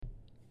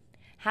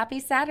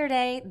Happy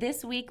Saturday!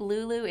 This week,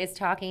 Lulu is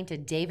talking to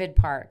David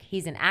Park.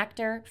 He's an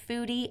actor,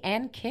 foodie,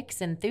 and Kicks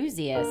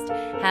enthusiast.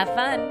 Have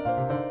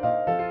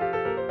fun!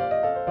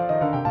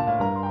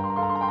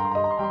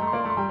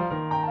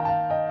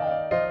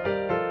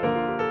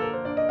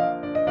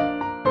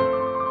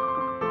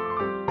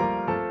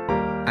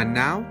 And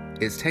now,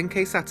 it's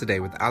 10K Saturday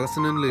with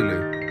Allison and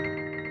Lulu.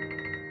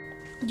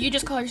 You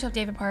just call yourself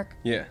David Park?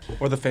 Yeah.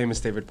 Or the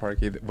famous David Park,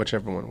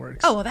 whichever one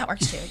works. Oh, well, that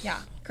works too. Yeah.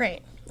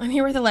 Great. I'm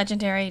here with the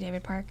legendary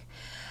David Park.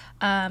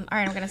 All right,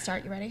 I'm going to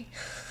start. You ready?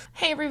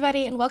 Hey,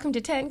 everybody, and welcome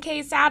to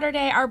 10K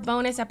Saturday, our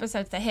bonus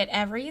episodes that hit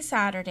every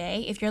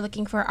Saturday. If you're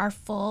looking for our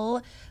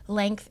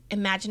full-length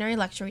imaginary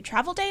luxury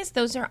travel days,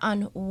 those are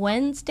on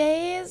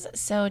Wednesdays,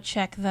 so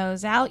check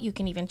those out. You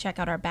can even check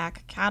out our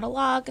back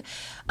catalog,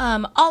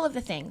 all of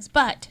the things.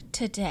 But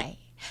today,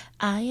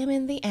 I am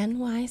in the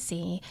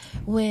NYC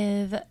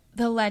with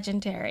the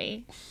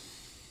legendary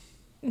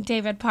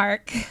David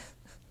Park.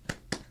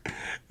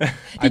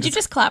 Did you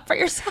just clap for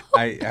yourself?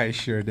 I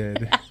sure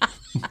did.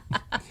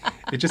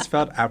 It just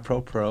felt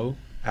apropos.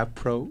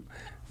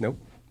 Nope.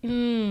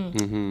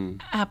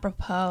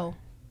 Apropos.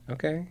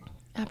 Okay.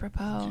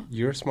 Apropos.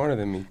 You're smarter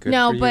than me. Good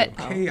No, for you. but-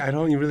 Okay, I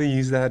don't really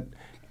use that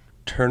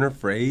turn of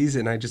phrase,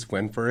 and I just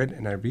went for it,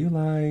 and I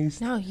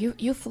realized No,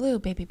 you flew,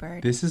 baby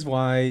bird. this is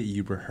why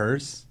you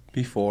rehearse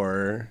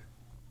before.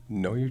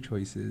 Know your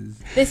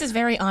choices. This is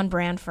very on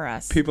brand for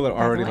us. People are by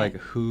the already way. like,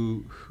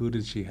 who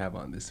did she have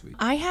on this week?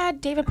 I had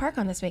David Park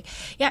on this week.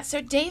 Yeah,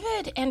 so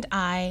David and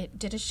I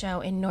did a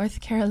show in North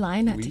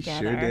Carolina We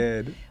together. sure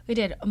did. We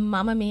did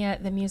Mamma Mia,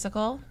 the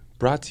musical.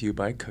 Brought to you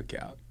by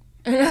Cookout.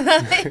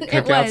 It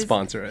Cookout was.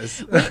 sponsor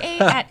us. We ate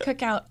at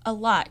Cookout a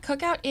lot.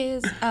 Cookout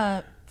is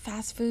a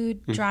fast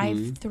food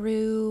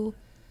drive-through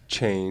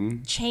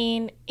Chain.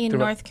 chain in The-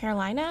 North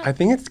Carolina. I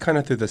think it's kind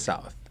of through the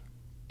South.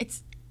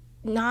 It's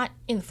not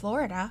in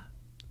Florida.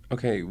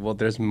 Okay, well,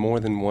 there's more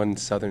than one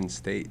southern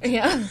state.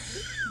 Yeah.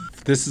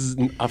 This is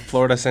a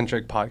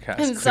Florida-centric podcast.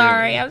 I'm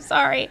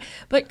sorry.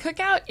 But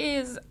Cookout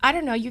is, I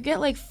don't know, you get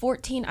like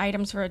 14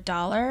 items for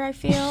 $1, I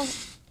feel.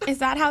 Is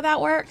that how that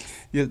works?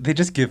 Yeah, they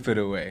just give it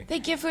away. They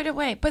give food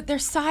away, but their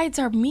sides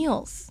are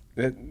meals.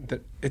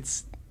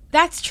 It's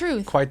That's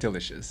truth. quite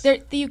delicious.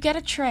 You get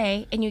a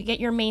tray and you get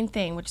your main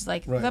thing, which is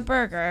like Right. the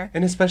burger.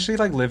 And especially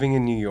like living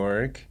in New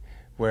York,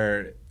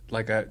 where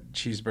like a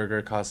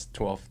cheeseburger costs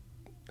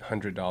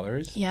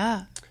 $1,200.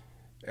 Yeah.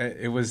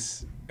 It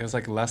was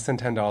like less than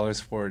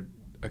 $10 for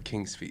a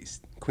king's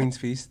feast, queen's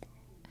feast,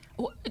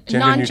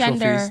 Gender-neutral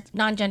feast.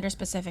 Non-gender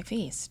specific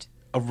feast.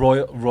 a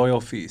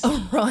royal feast.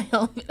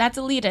 Royal. That's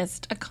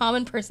elitist. A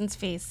common person's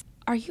feast.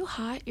 Are you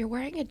hot? You're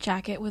wearing a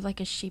jacket with like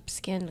a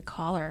sheepskin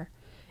collar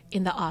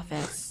in the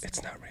office.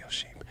 It's not real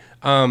sheep.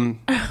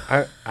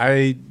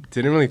 I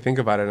didn't really think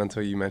about it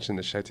until you mentioned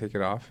this. Should I take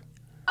it off?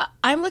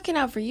 I'm looking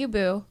out for you,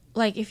 boo.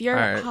 Like, if you're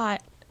All right.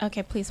 hot.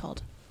 Okay, please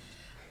hold.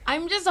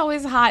 I'm just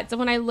always hot. So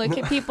when I look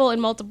at people in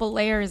multiple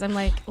layers, I'm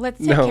like, let's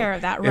take care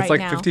of that right now. It's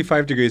like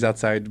 55 degrees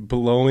outside,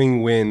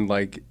 blowing wind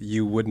like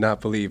you would not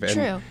believe. And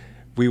True.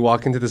 we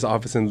walk into this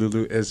office and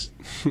Lulu is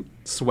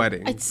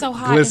sweating. It's so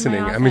hot in my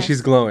glistening. I mean, office.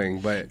 she's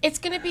glowing, but It's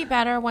going to be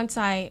better once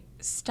I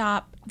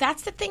stop.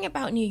 That's the thing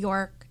about New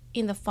York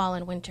in the fall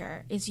and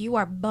winter is you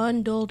are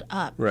bundled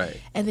up. Right.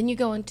 And then you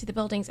go into the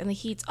buildings and the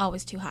heat's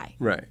always too high.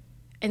 right.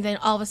 And then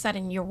all of a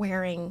sudden you're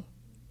wearing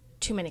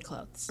too many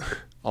clothes.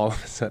 All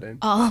of a sudden.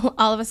 all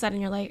of a sudden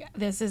you're like,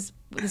 this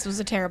was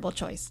a terrible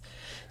choice.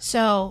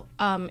 So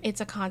it's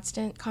a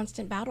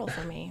constant battle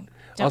for me.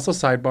 Also,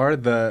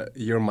 sidebar: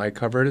 your mic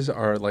covers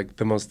are like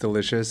the most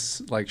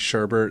delicious, like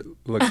sherbet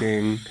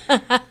looking.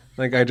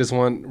 Like I just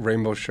want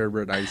rainbow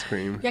sherbet ice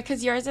cream. Yeah,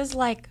 because yours is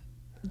like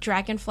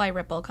dragonfly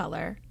ripple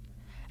color.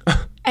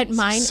 And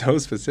mine, So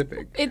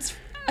specific. it's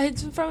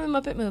from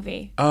the Muppet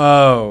movie.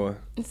 Oh,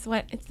 It's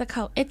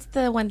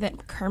the one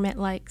that Kermit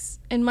likes.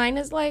 And mine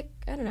is like,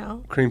 I don't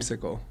know,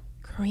 creamsicle.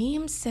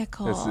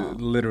 creamsicle.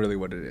 That's literally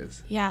what it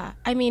is. Yeah.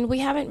 I mean, we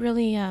haven't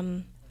really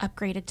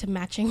upgraded to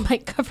matching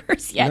mic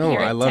covers yet No, here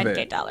I at love 10K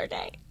it. Dollar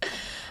Day.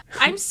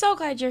 I'm so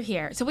glad you're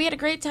here. So we had a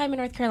great time in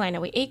North Carolina.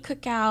 We ate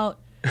Cookout.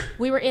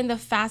 We were in the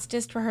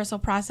fastest rehearsal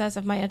process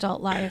of my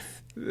adult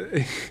life.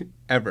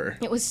 Ever.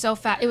 It was so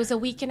fast. It was a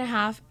week and a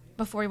half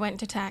before we went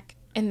into tech.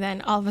 And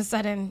then all of a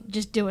sudden,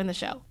 just doing the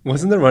show.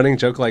 Wasn't the running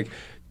joke like,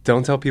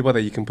 don't tell people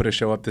that you can put a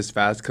show up this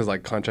fast because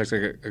like contracts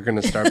are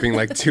going to start being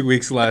like 2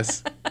 weeks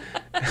less.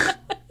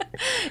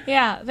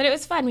 Yeah, but it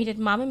was fun. We did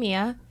Mamma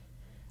Mia.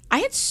 I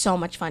had so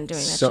much fun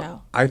doing that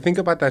show. I think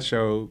about that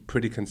show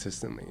pretty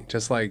consistently.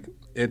 Just like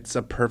it's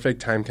a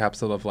perfect time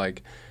capsule of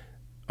like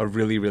a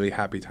really, really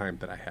happy time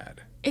that I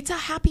had. It's a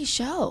happy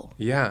show.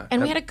 Yeah.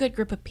 And we had a good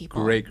group of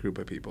people. great group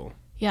of people.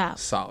 Yeah.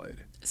 Solid.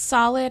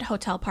 Solid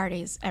hotel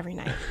parties every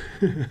night.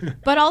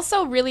 But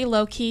also really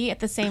low key at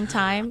the same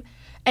time.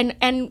 And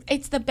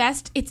it's the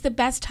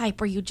best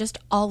type where you just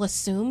all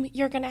assume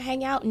you're going to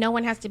hang out. No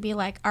one has to be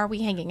like, are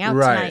we hanging out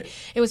Right. tonight?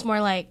 It was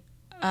more like,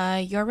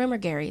 your room or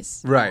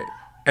Gary's. Right.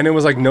 And it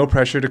was like no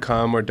pressure to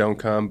come or don't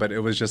come, but it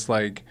was just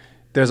like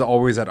there's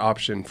always that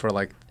option for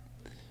like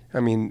I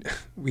mean,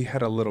 we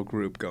had a little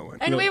group going.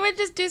 And we would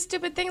just do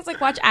stupid things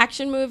like watch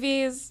action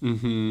movies,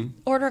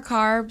 order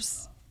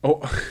carbs.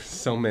 Oh,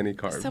 so many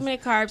carbs. So many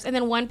carbs. And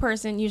then one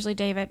person, usually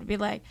David, would be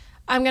like,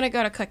 I'm going to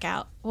go to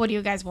Cookout. What do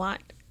you guys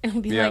want? And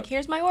we'd be like,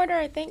 here's my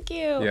order. Thank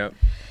you. Yep.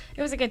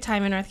 It was a good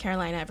time in North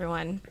Carolina,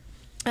 everyone.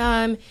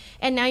 And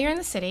now you're in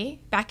the city,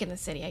 back in the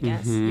city, I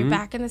guess. You're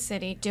back in the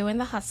city doing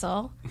the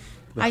hustle.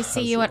 I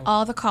see you at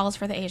all the calls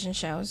for the Asian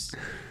shows.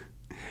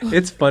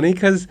 It's funny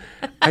because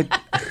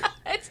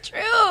It's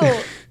true.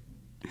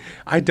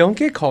 I don't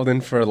get called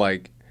in for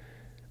like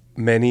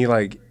many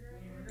like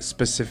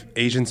specific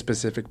Asian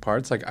specific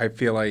parts. Like I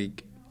feel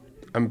like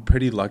I'm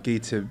pretty lucky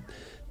to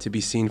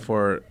be seen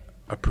for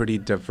a pretty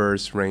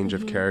diverse range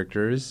of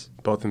characters,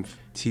 both in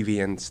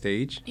TV and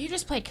stage. You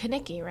just played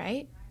Kaneki,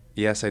 right?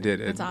 Yes, I did.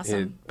 That's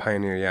awesome.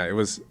 Pioneer, yeah. It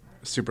was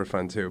super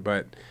fun too.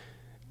 But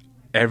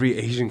every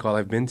Asian call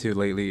I've been to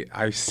lately,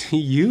 I see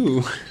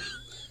you.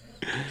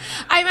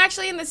 I'm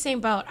actually in the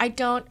same boat. I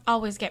don't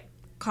always get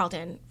called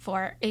in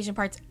for Asian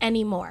parts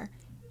anymore.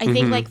 I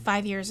think like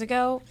 5 years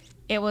ago,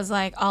 it was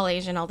like all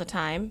Asian all the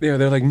time. Yeah,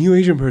 they're like, new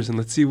Asian person.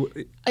 Let's see what...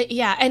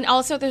 Yeah, and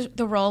also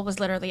the role was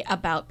literally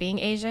about being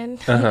Asian.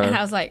 And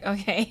I was like,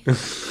 okay,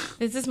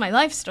 this is my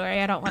life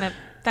story. I don't want to...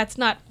 That's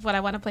not what I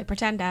want to play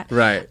pretend at.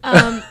 Right.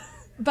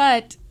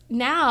 But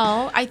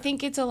now I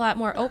think it's a lot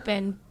more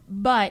open.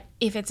 But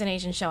if it's an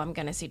Asian show, I'm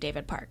going to see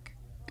David Park.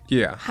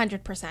 Yeah.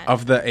 100%.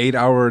 Of the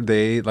 8-hour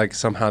day, like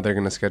somehow they're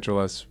going to schedule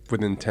us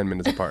within 10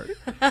 minutes apart.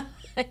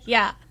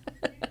 Yeah.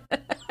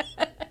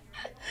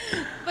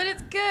 But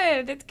it's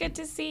good. It's good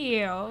to see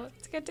you.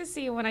 It's good to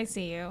see you when I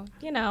see you.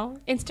 You know,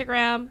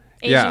 Instagram,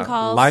 Asian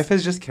calls. Life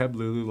has just kept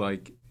Lulu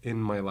like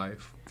in my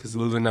life because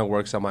Lulu now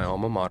works at my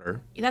alma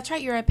mater. That's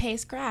right. You're a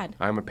PACE grad.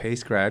 I'm a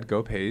PACE grad.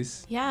 Go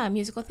PACE. Yeah,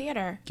 musical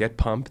theater. Get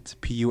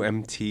pumped.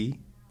 PUMT.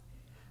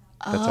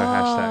 That's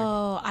our hashtag.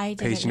 Oh, I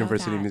didn't PACE know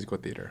University that. Musical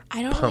Theater.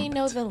 I don't really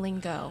know the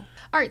lingo.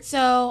 All right,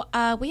 so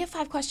we have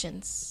 5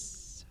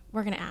 questions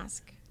we're going to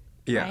ask.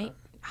 Yeah. Right?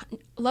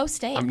 Low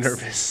stakes. I'm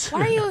nervous.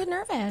 Why are you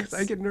nervous? Because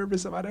I get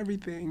nervous about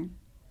everything.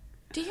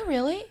 Do you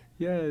really?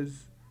 Yes.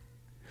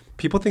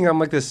 People think I'm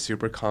like this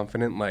super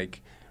confident,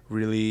 like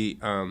really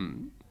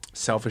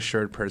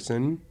self-assured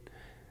person.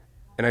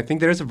 And I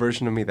think there's a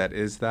version of me that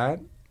is that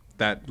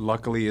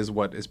luckily is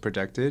what is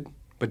projected.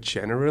 But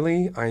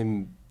generally,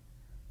 I'm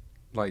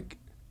like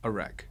a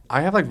wreck.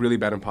 I have like really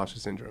bad imposter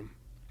syndrome.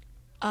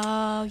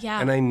 Oh,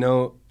 yeah. And I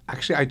know,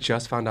 actually, I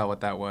just found out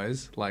what that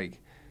was. Like,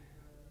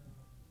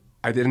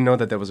 I didn't know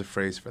that there was a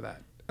phrase for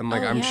that. And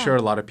like, I'm sure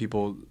a lot of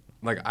people,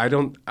 like,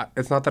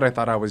 it's not that I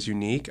thought I was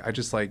unique. I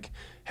just like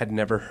had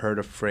never heard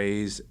a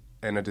phrase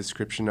and a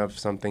description of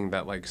something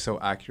that like so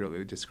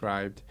accurately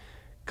described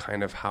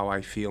kind of how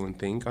I feel and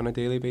think on a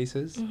daily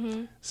basis.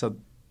 So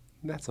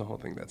that's the whole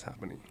thing that's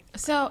happening.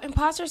 So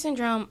imposter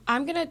syndrome,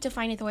 I'm going to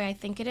define it the way I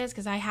think it is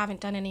because I haven't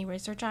done any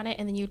research on it,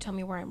 and then you tell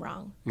me where I'm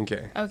wrong.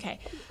 Okay. Okay.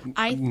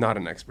 I'm not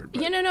an expert.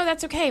 But. Yeah, no,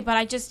 that's okay. But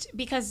I just,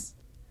 because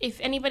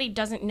if anybody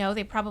doesn't know,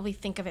 they probably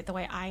think of it the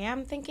way I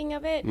am thinking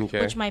of it,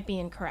 which might be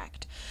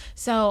incorrect.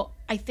 So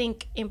I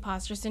think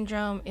imposter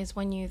syndrome is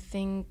when you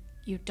think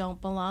you don't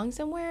belong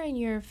somewhere and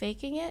you're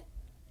faking it.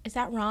 Is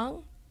that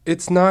wrong?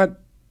 It's not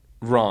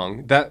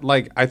wrong. That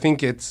like I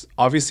think it's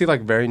obviously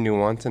like very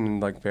nuanced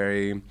and like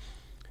very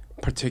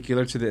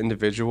particular to the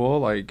individual.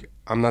 Like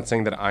I'm not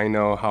saying that I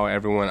know how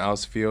everyone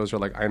else feels or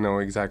like I know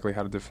exactly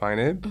how to define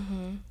it.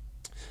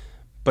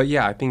 But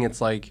yeah, I think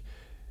it's like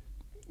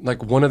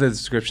one of the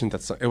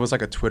descriptions it was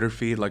like a Twitter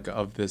feed like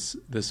of this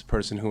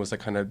person who was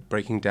like kind of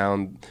breaking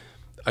down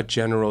a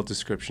general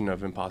description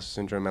of imposter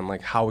syndrome and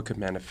like how it could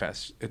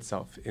manifest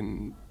itself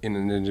in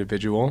an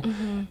individual.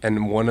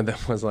 And one of them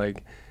was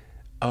like,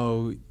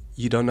 oh,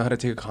 you don't know how to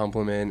take a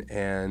compliment,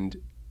 and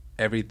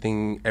every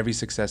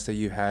success that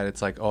you had,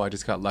 it's like, oh, I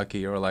just got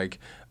lucky, or like,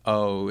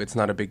 oh, it's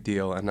not a big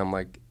deal. And I'm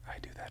like, I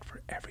do that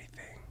for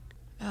everything.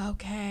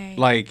 Okay.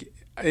 Like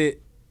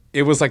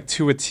it was like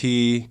to a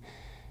T,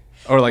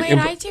 or like. Wait,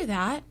 I do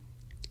that.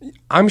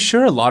 I'm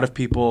sure a lot of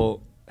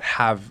people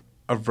have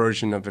a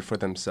version of it for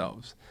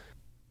themselves.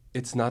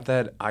 It's not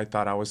that I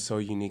thought I was so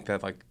unique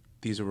that like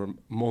these were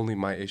only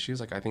my issues.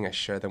 Like I think I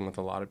share them with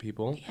a lot of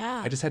people.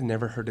 Yeah. I just had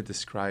never heard it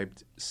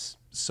described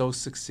so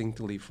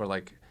succinctly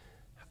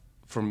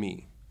for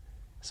me.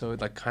 So it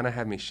like kind of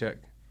has me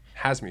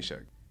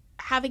shook.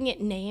 Having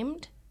it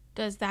named,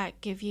 does that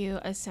give you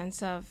a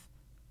sense of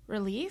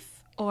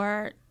relief,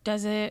 or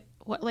does it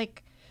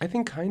I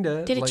think kind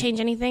of. Did it change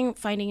anything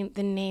finding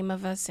the name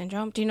of a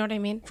syndrome? Do you know what I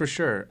mean? For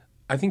sure.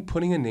 I think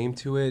putting a name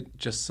to it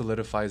just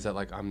solidifies that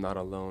like I'm not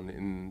alone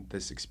in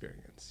this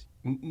experience.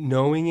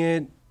 Knowing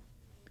it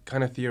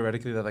kind of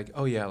theoretically that like,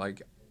 oh yeah,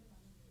 like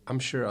I'm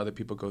sure other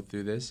people go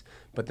through this,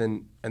 but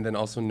then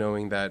also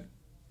knowing that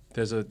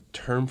there's a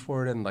term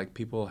for it and like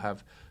people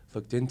have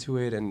looked into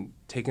it and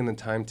taken the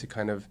time to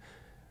kind of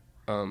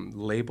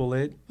label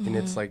it in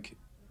its like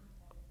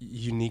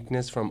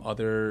uniqueness from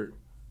other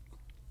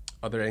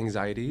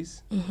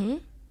anxieties.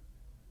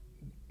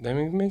 That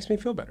makes me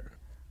feel better.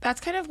 That's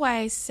kind of why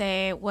I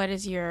say, what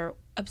is your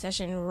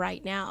obsession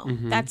right now.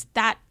 Mm-hmm.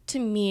 That to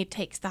me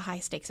takes the high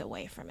stakes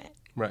away from it,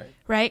 Right.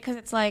 right? Because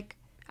it's like,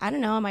 I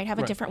don't know, I might have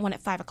a different one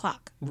at 5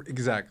 o'clock.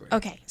 Exactly.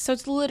 Okay, so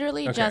it's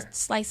literally Okay. just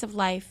slice of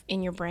life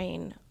in your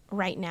brain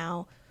right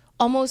now,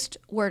 almost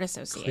word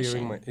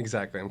association.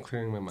 Exactly. I'm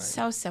clearing my mind.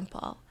 So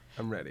simple.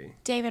 I'm ready.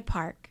 David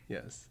Park,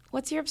 Yes.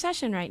 what's your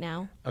obsession right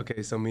now?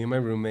 Okay, so me and my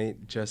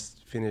roommate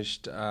just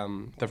finished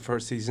the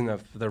first season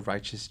of The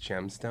Righteous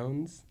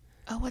Gemstones.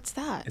 Oh, what's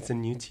that? It's a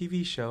new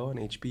TV show on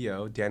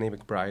HBO. Danny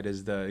McBride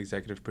is the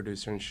executive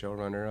producer and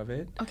showrunner of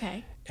it.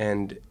 Okay.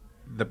 And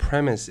the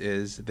premise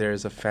is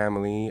there's a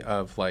family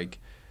of like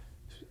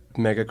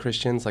mega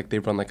Christians, like they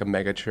run like a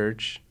mega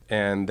church,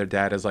 and their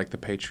dad is like the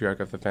patriarch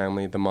of the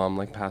family. The mom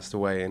like passed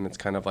away, and it's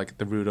kind of like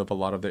the root of a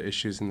lot of the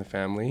issues in the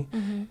family.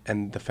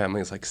 And the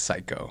family is like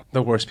psycho,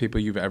 the worst people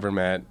you've ever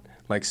met,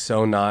 like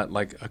so not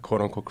like a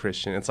quote unquote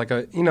Christian. It's like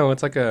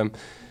it's like a,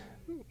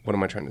 what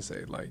am I trying to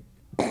say? Like,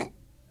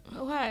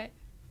 What?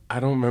 I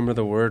don't remember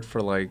the word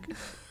for like.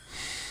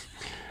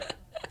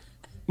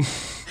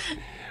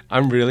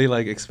 I'm really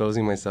like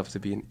exposing myself to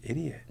be an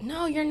idiot.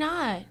 No, you're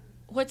not.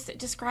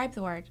 Describe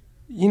the word.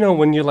 You know,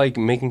 when you're like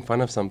making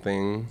fun of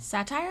something.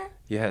 Satire?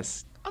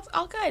 Yes. It's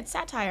all good.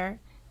 Satire.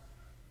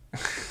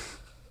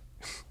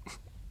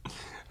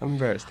 I'm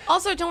embarrassed.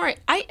 Also, don't worry.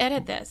 I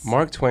edit this.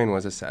 Mark Twain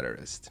was a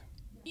satirist.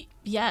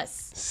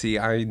 Yes. See,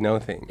 I know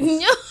things.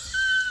 No.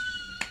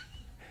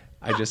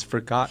 I just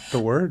forgot the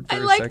word for I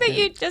a like second. that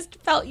you just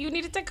felt you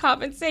needed to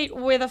compensate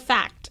with a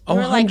fact. Oh, You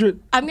were like,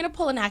 100. I'm going to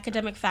pull an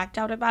academic fact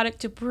out about it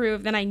to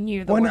prove that I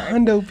knew the word.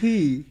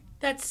 100p.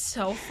 That's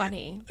so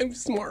funny. I'm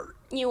smart.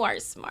 You are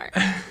smart.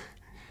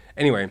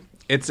 Anyway,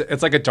 it's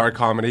like a dark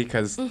comedy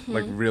because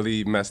like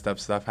really messed up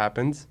stuff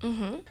happens.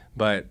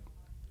 But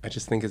I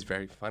just think it's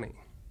very funny.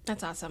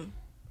 That's awesome.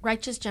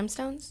 Righteous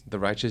Gemstones? The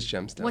Righteous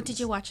Gemstones. What did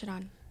you watch it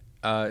on?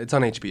 It's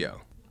on HBO.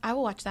 I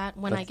will watch that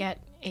when I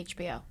get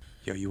HBO.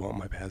 Yo, you want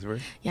my password?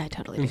 Yeah, I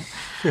totally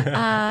do.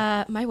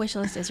 My wish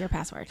list is your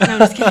password. No, I'm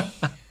just kidding.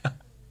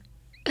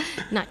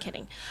 Not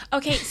kidding.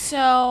 Okay,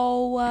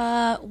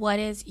 so what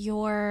is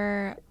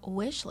your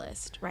wish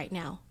list right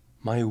now?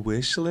 My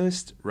wish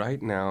list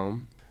right now.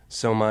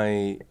 So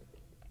my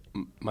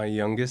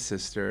youngest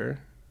sister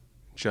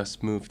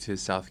just moved to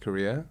South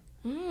Korea.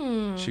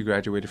 She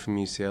graduated from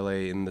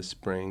UCLA in the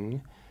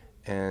spring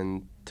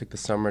and took the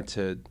summer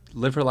to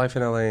live her life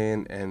in LA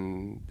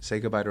and say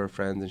goodbye to her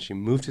friends. And she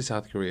moved to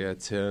South Korea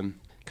to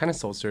kind of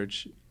soul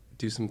search,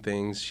 do some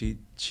things. She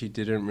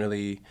didn't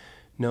really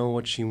know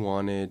what she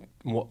wanted,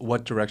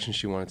 what direction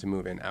she wanted to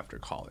move in after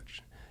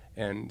college.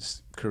 And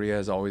Korea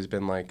has always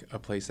been like a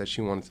place that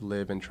she wanted to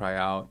live and try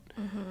out.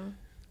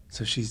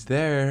 So she's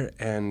there,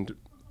 and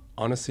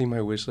honestly, my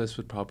wish list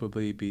would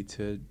probably be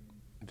to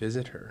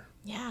visit her.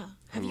 Yeah.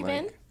 Have And, you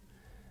like, been?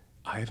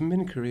 I haven't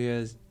been to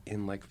Korea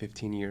in like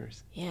 15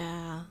 years.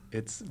 Yeah.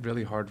 It's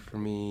really hard for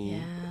me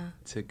Yeah.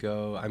 to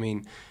go. I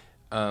mean,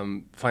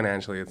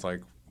 financially, it's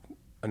like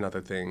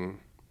another thing.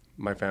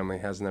 My family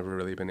has never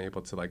really been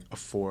able to like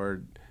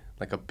afford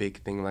like a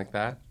big thing like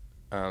that.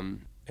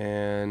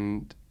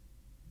 And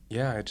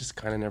yeah, it just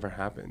kind of never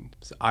happened.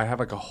 So I have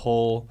like a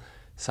whole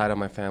side of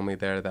my family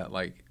there that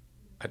like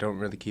I don't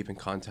really keep in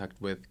contact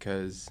with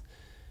because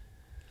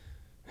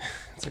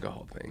it's like a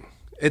whole thing.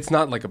 It's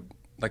not like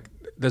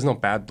there's no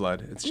bad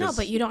blood. It's just No,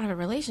 but you don't have a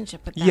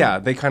relationship with them. yeah,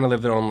 they kind of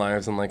live their own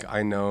lives, and like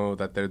I know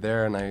that they're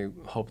there, and I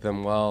hope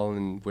them well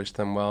and wish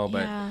them well.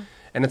 But Yeah.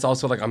 and it's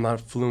also like I'm not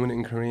fluent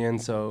in Korean,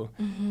 so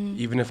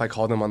even if I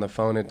call them on the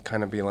phone, it'd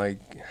kind of be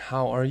like,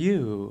 "How are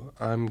you?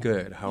 I'm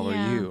good. How Yeah.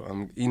 are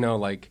you?"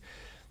 Like,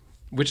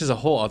 which is a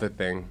whole other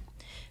thing.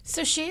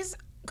 So she's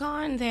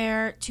gone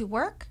there to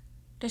work?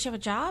 Does she have a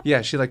job?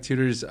 Yeah, she like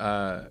tutors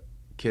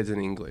kids in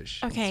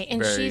English. Okay, It's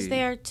and she's very-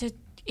 there to...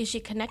 Is she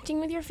connecting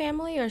with your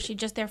family, or is she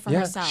just there for Yeah,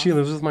 herself? she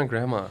lives with my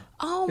grandma.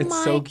 Oh It's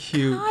my so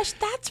cute. gosh,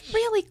 that's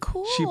really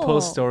cool. She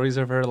posts stories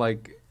of her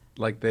like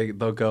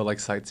they'll go like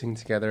sightseeing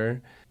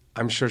together.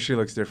 I'm sure she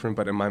looks different,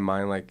 but in my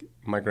mind, like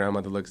my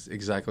grandmother looks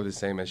exactly the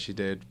same as she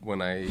did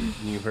when I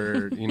knew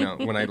her.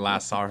 When I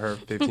last saw her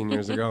 15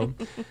 years ago.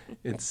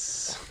 It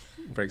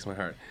breaks my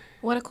heart.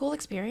 What a cool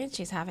experience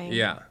she's having.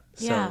 Yeah.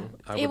 So Yeah.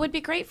 I It would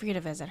be great for you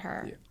to visit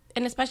her. Yeah.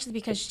 And especially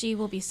because she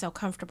will be so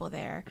comfortable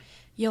there.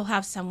 You'll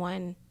have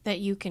someone that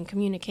you can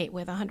communicate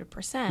with 100%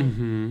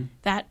 Mm-hmm.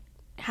 that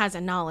has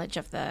a knowledge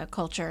of the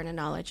culture and a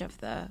knowledge of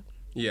the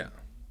Yeah.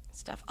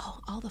 stuff. Oh,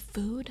 all the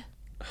food.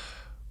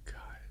 God.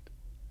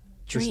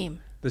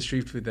 Dream. The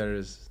street food there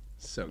is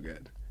so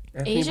good.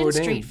 Anthony Asian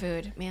Bourdain. street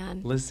food,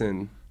 man.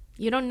 Listen,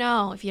 You don't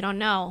know if you don't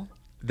know.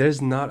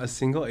 there's not a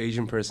single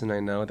Asian person I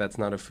know that's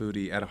not a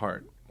foodie at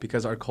heart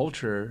because our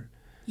culture.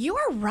 You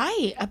are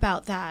right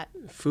about that.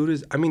 Food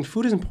is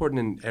important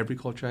in every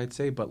culture, I'd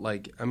say, but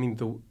like, I mean,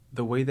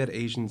 the way that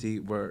Asians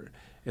eat, where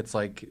it's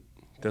like,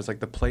 there's like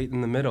the plate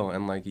in the middle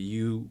and like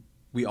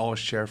we all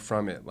share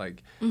from it,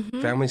 like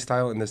family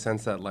style in the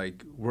sense that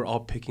like we're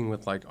all picking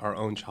with like our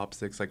own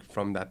chopsticks, like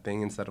from that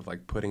thing instead of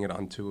like putting it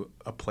onto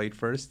a plate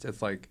first.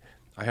 It's like,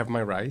 I have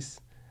my rice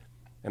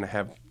and I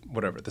have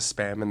whatever, the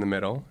Spam in the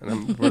middle.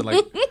 And we're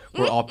like,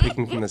 we're all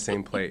picking from the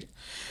same plate.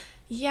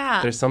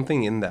 Yeah. There's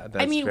something in that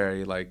that's mean-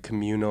 very like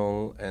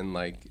communal and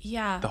like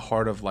Yeah. the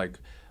heart of like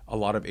a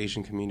lot of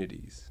Asian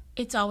communities.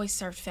 It's always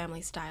served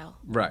family style.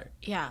 Right.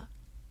 Yeah.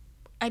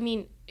 I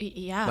mean,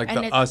 yeah. Like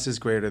and the us is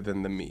greater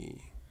than the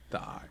me, the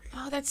I.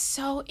 Oh, that's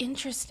so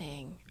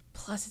interesting.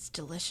 Plus, it's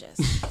delicious.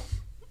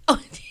 Oh,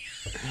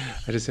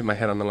 I just hit my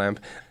head on the lamp.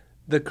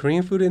 The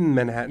Korean food in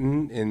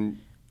Manhattan,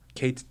 in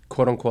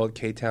quote unquote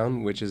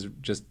K-Town, which is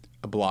just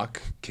a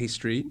block, K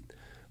Street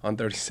on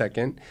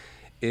 32nd,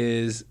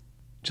 is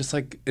just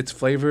like, it's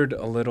flavored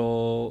a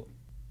little,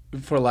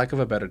 for lack of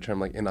a better term,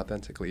 like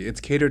inauthentically.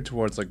 It's catered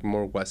towards like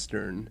more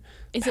Western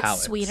Is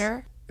palates. it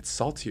sweeter? It's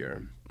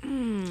saltier.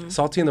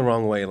 Salty in the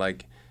wrong way.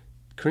 Like,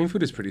 Korean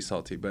food is pretty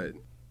salty, but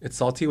it's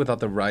salty without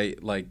the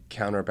right like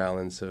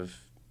counterbalance of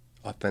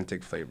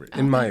authentic flavor,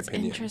 in my That's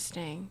opinion.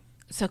 Interesting.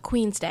 So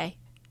Queen's Day.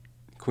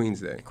 Queen's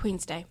Day.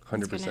 Queen's Day. 100%.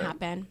 It's going to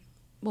happen.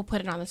 We'll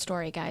put it on the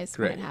story, guys,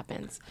 when Great. it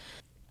happens.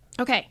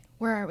 Okay,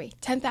 where are we?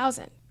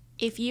 10,000.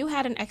 If you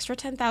had an extra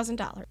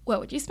 $10,000, what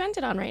would you spend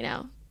it on right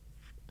now?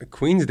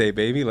 Queen's Day,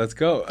 baby. Let's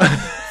go.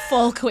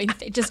 Full Queen's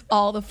Day, just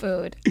all the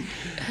food.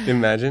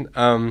 Imagine.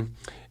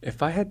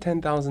 If I had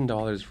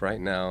 $10,000 right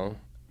now,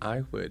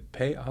 I would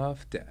pay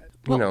off debt.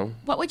 You know,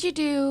 What would you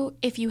do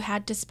if you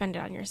had to spend it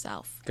on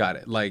yourself? got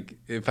it. Like,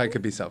 if I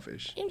could be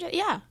selfish,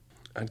 Yeah.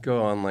 I'd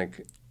go on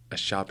like a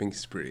shopping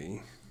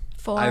spree.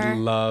 For I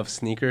love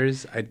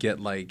sneakers. I'd get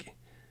like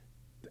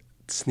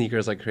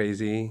sneakers like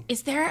crazy.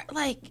 Is there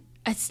like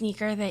a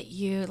sneaker that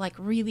you like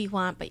really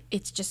want, but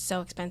it's just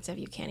so expensive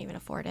you can't even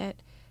afford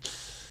it?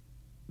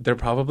 There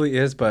probably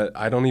is, but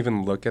I don't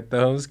even look at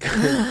those.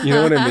 You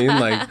know what I mean?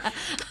 Like,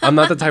 I'm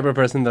not the type of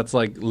person that's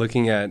like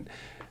looking at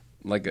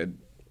like a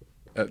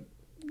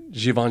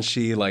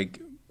Givenchy,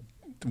 like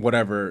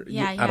whatever.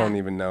 Yeah, I don't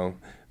even know.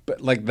 But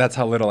like, that's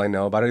how little I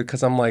know about it,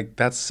 because I'm like,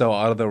 that's so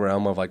out of the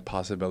realm of like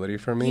possibility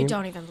for me. You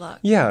don't even look.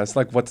 Yeah, it's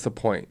like, what's the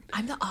point?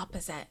 I'm the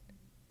opposite.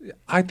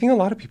 I think a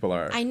lot of people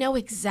are. I know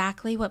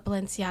exactly what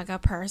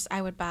Balenciaga purse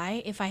I would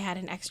buy if I had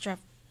an extra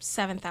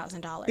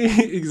 $7,000.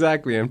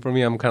 Exactly. And for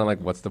me, I'm kind of like,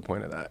 what's the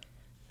point of that?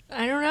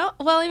 I don't know.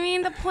 Well, I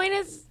mean, the point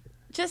is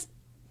just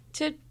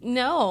to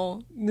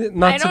know.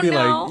 Not I to don't be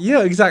know. like,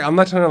 yeah, exactly. I'm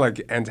not trying to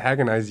like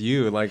antagonize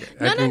you. Like,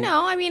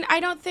 No. I mean, I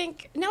don't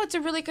think. No, it's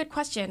a really good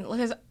question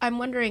because I'm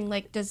wondering,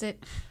 like, does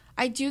it.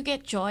 I do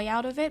get joy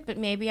out of it, but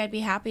maybe I'd be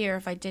happier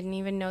if I didn't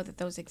even know that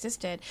those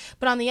existed.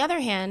 But on the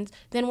other hand,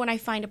 then when I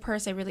find a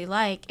purse I really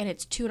like and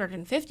it's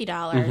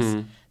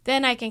 $250,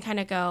 then I can kind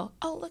of go,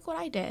 oh, look what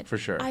I did. For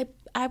sure.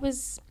 I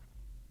was.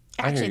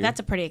 I hear Actually, you. that's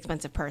a pretty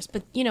expensive purse,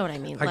 but you know what I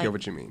mean. I get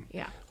what you mean.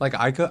 Yeah. Like,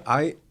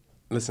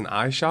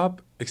 I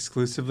shop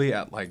exclusively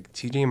at like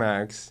TJ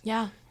Maxx,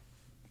 Yeah.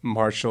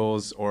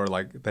 Marshalls, or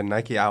like the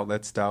Nike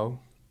outlet style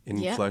in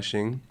Yeah.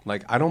 Flushing.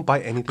 Like, I don't buy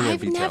anything at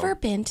I've retail. never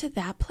been to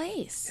that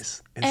place.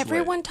 It's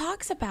Everyone lit.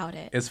 talks about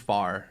it. It's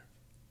far.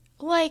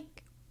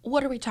 Like,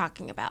 what are we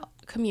talking about,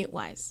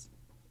 commute-wise?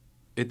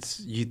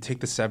 You take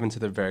the 7 to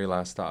the very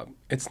last stop.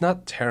 It's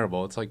not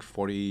terrible. It's like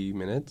 40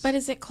 minutes. But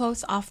is it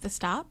close off the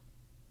stop?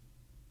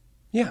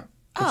 Yeah.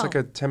 It's Oh. like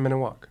a 10-minute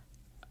walk.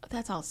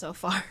 That's all so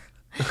far.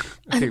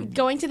 Okay.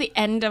 Going to the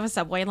end of a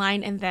subway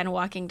line and then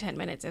walking 10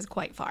 minutes is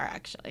quite far,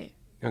 actually.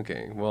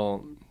 Okay.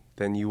 Well,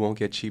 then you won't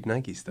get cheap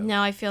Nike stuff.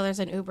 Now I feel there's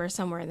an Uber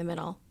somewhere in the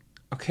middle.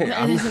 Okay.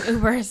 There's an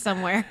Uber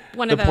somewhere.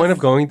 One The of those. point of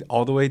going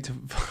all the way to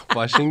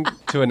Flushing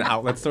to an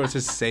outlet store is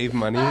to save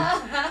money.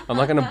 I'm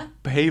not gonna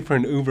pay for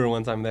an Uber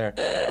once I'm there.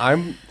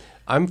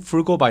 I'm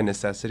frugal by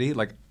necessity.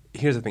 Like,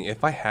 here's the thing: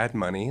 if I had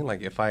money,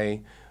 like if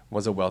I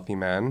was a wealthy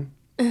man,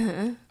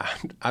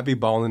 I'd be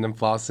balling and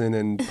flossing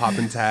and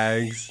popping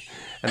tags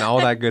and all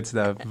that good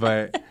stuff.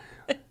 But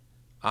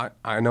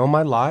I know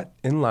my lot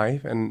in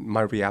life and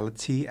my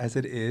reality as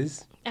it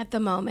is. At the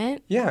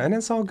moment. Yeah, and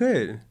it's all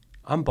good.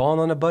 I'm balling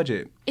on a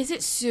budget. Is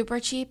it super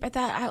cheap at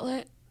that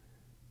outlet?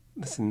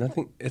 Listen,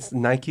 nothing. It's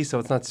Nike, so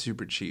it's not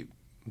super cheap.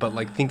 But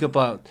like, think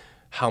about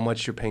how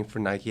much you're paying for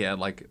Nike at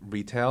like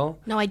retail.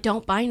 No, I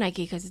don't buy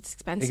Nike because it's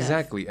expensive.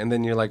 Exactly, and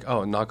then you're like,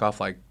 oh, knock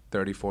off like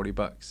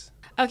 $30-$40.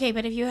 Okay,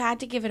 but if you had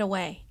to give it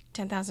away,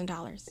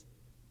 $10,000.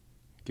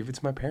 Give it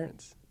to my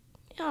parents.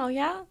 Oh,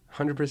 yeah?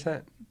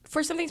 100%.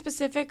 For something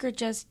specific or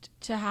just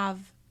to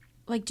have,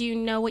 like, do you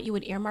know what you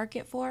would earmark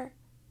it for?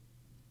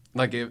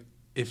 Like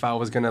if I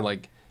was gonna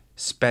like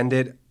spend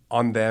it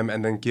on them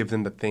and then give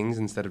them the things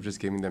instead of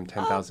just giving them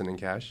 $10,000 in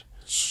cash,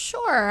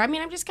 Sure. I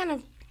mean, I'm just kind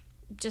of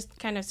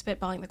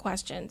spitballing the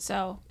question.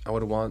 So, I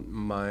would want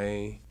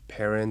my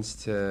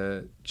parents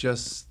to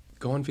just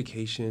go on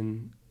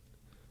vacation,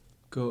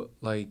 go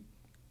like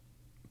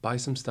buy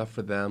some stuff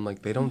for them.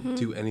 Like, they don't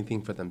do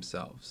anything for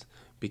themselves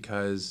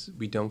because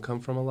we don't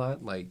come from a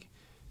lot. Like,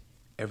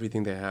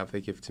 everything they have,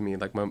 they give to me.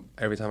 Like,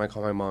 every time I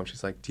call my mom,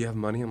 she's like, do you have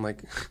money? I'm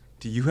like,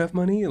 do you have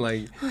money?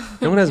 Like,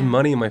 no one has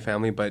money in my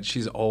family, but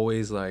she's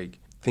always like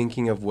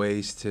thinking of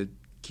ways to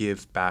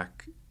give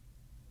back.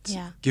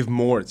 yeah. Give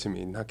more to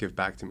me, not give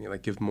back to me.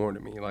 Like, give more to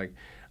me. Like,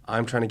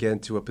 I'm trying to get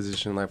into a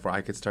position in life where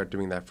I could start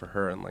doing that for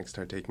her and like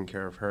start taking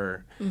care of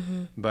her.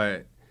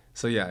 But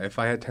so yeah, if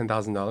I had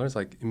 $10,000,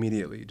 like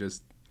immediately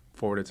just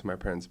forward it to my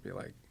parents and be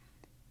like,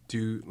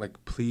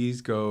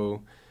 please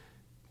go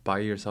buy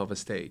yourself a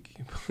steak.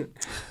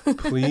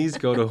 Please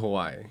go to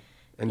Hawaii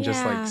and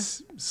just like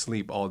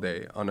sleep all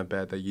day on a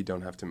bed that you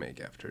don't have to make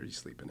after you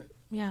sleep in it.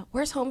 Yeah.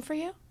 Where's home for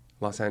you?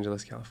 Los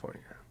Angeles,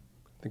 California.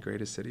 The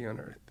greatest city on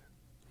earth.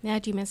 Yeah,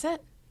 do you miss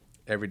it?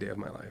 Every day of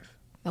my life.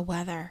 The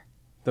weather.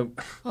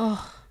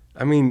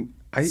 I mean,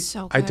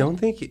 So I good. don't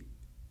think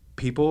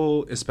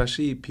people,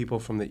 especially people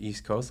from the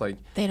East Coast, like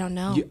They don't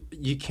know.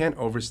 you can't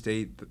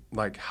overstate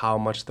like how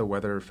much the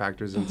weather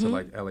factors into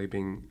like LA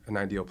being an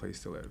ideal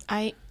place to live.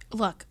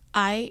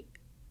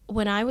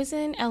 When I was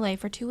in LA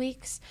for 2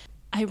 weeks,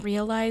 I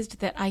realized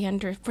that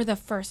for the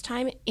first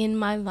time in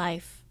my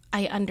life,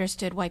 I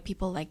understood why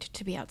people liked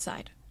to be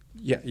outside.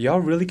 Yeah, y'all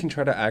really can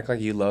try to act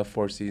like you love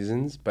 4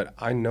 seasons, but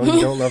I know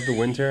you don't love the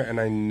winter, and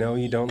I know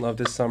you don't love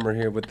the summer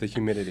here with the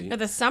humidity. No,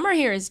 the summer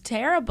here is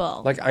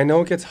terrible. Like, I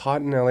know it gets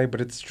hot in LA, but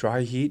it's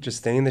dry heat. Just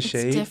stay in the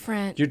shade. It's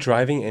different. You're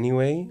driving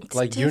anyway.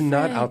 You're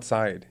not different.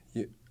 outside.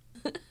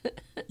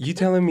 You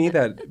telling me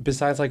that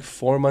besides like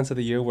 4 months of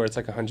the year where it's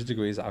like 100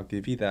 degrees, I'll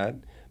give you that.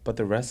 But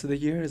the rest of the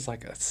year is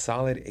like a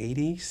solid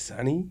 80,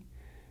 sunny,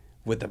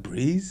 with a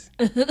breeze.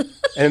 And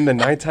in the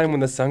nighttime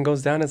when the sun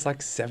goes down, it's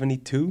like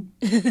 72.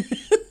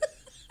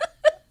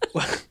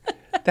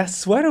 That's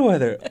sweater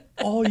weather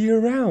all year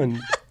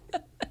round.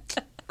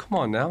 Come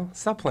on now,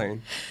 stop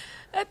playing.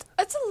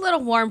 That's a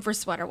little warm for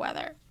sweater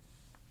weather.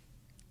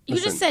 You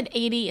Listen. just said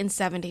 80 and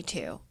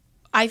 72.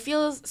 I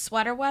feel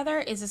sweater weather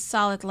is a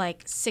solid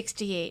like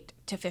 68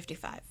 to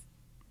 55.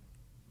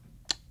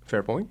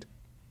 Fair point.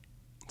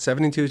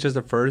 72 is just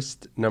the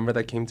first number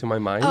that came to my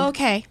mind. Oh,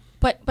 okay.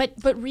 But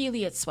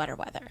really it's sweater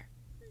weather.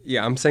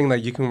 Yeah, I'm saying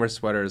like you can wear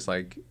sweaters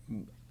like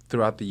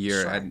throughout the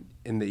year Sure. and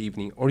in the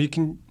evening, or you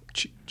can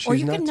choose Or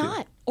you not to.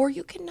 cannot. Or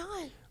you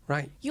cannot.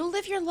 Right. You'll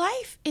live your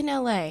life in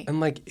LA. And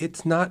like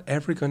it's not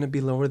ever going to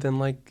be lower than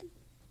like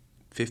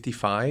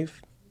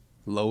 55,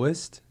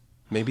 lowest,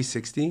 maybe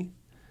 60.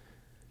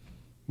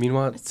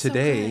 Meanwhile, It's so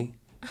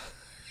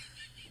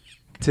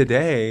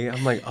today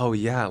I'm like, oh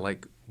yeah,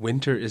 like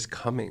winter is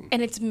coming.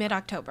 And it's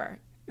mid-October.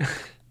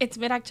 It's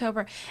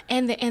mid-October.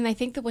 And I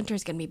think the winter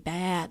is going to be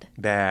bad.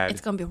 Bad. It's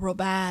going to be real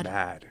bad.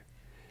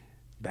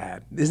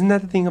 Bad. Isn't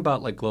that the thing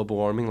about like global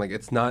warming? Like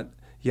it's not,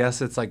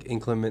 yes, it's like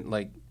inclement,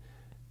 like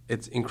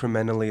it's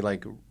incrementally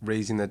like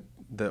raising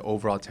the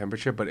overall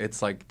temperature, but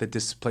it's like the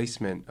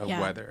displacement of Yeah.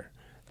 weather.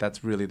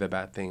 That's really the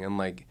bad thing. And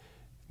like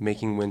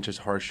making winters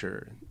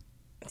harsher.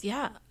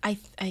 Yeah, I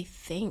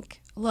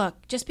think.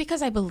 Look, just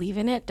because I believe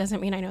in it doesn't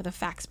mean I know the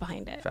facts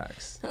behind it.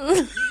 Facts.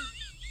 I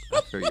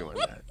feel you on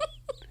that.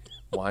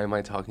 Why am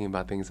I talking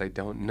about things I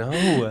don't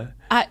know?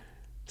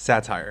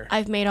 Satire.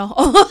 I've made a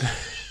whole...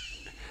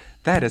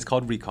 That is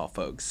called recall,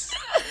 folks.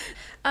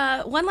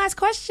 One last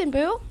question,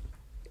 Boo.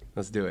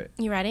 Let's do it.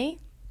 You ready?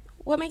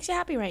 What makes you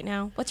happy right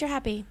now? What's your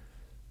happy?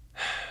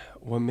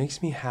 What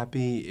makes me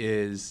happy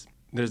is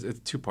it's a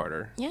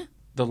two-parter. Yeah.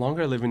 The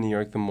longer I live in New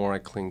York, the more I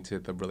cling to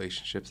the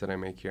relationships that I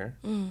make here,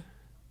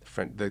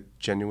 the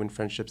genuine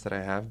friendships that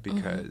I have,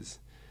 because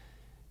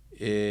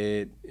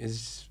it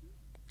is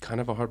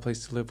kind of a hard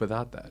place to live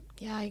without that.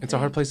 Yeah, I agree. It's a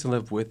hard place to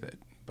live with it,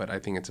 but I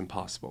think it's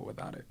impossible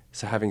without it.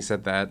 So having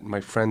said that,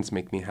 my friends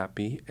make me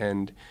happy,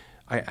 and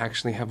I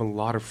actually have a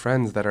lot of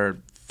friends that are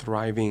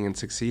thriving and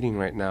succeeding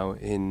right now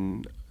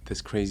in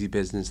this crazy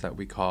business that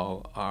we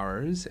call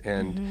ours,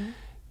 and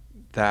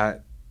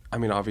that, I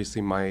mean,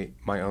 obviously my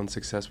own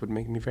success would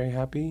make me very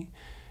happy,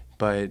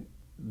 but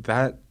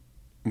that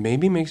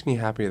maybe makes me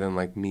happier than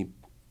like me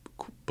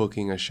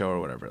booking a show or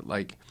whatever.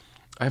 Like,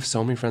 I have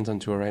so many friends on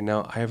tour right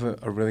now. I have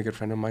a really good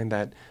friend of mine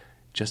that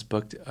just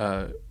booked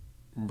a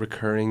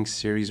recurring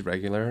series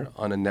regular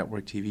on a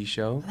network TV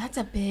show. That's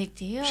a big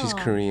deal. She's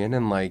Korean,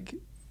 and like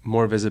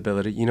more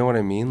visibility. You know what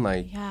I mean?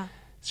 Like, Yeah.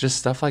 it's just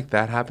stuff like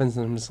that happens,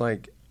 and I'm just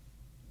like,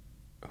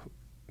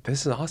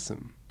 this is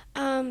awesome.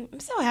 I'm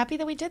so happy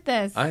that we did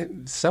this.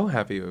 I'm so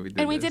happy that we did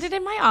and we this. did it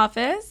in my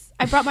office.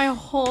 I brought my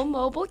whole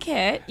mobile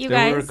kit. You There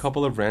guys, were a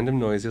couple of random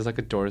noises, like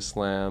a door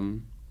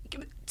slam.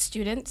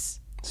 students.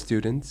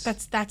 Students.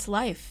 That's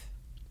life.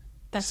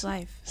 That's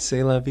life.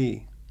 C'est la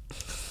vie.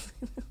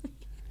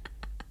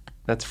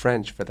 That's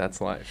French, but that's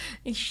life.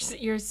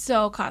 You're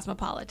so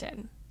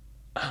cosmopolitan.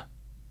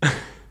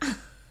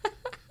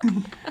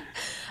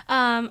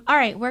 All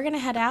right, we're gonna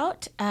head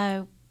out.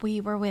 We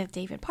were with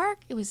David Park.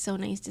 It was so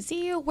nice to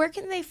see you. Where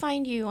can they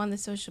find you on the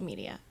social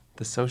media?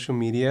 The social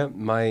media,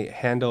 my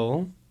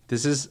handle,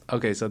 this is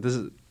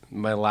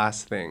my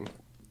last thing.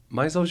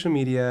 My social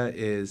media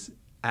is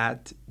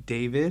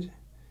 @David,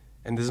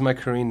 and this is my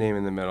Korean name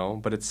in the middle,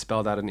 but it's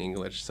spelled out in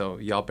English, so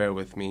y'all bear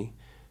with me.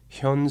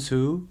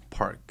 Hyunsu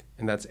Park,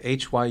 and that's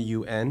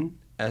HYUNSOO,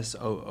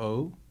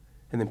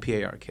 and then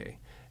PARK.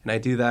 And I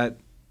do that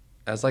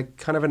as like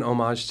kind of an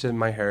homage to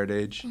my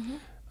heritage.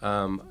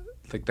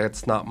 Like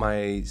that's not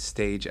my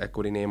stage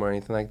equity name or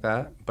anything like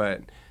that,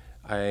 but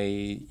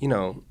I,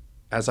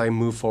 as I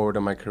move forward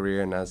in my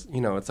career, and as,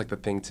 it's like the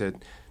thing to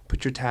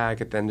put your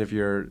tag at the end of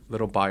your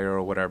little bio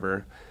or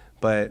whatever.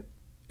 But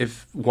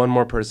if one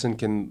more person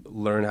can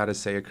learn how to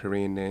say a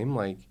Korean name,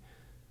 like,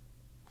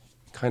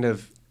 kind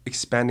of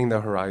expanding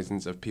the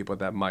horizons of people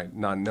that might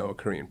not know a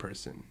Korean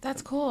person.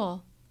 That's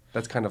cool.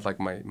 That's kind of like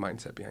my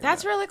mindset behind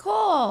That's that. really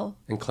cool.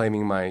 And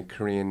claiming my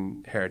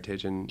Korean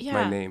heritage and Yeah.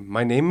 my name.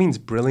 My name means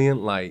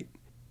brilliant light.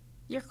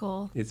 You're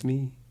cool. It's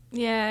me.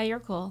 Yeah, you're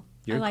cool.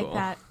 You're I like cool.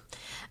 that.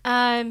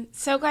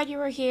 So glad you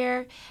were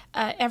here.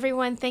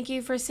 Everyone, thank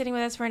you for sitting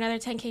with us for another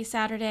 10K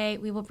Saturday.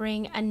 We will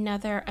bring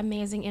another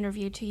amazing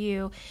interview to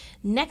you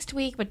next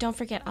week. But don't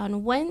forget,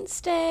 on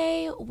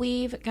Wednesday,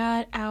 we've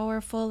got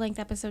our full-length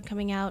episode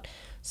coming out.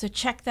 So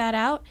check that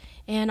out.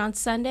 And on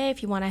Sunday,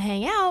 if you want to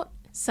hang out,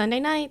 Sunday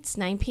nights,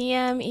 9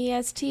 p.m.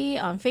 EST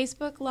on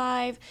Facebook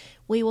Live,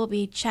 we will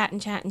be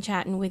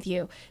chatting with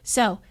you.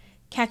 So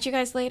catch you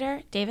guys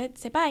later. David,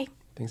 say bye.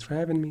 Thanks for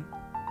having me.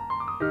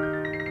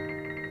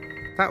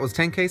 That was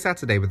 10K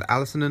Saturday with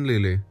Alison and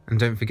Lulu. And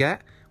don't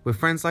forget, with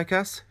friends like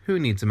us, who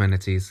needs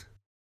amenities?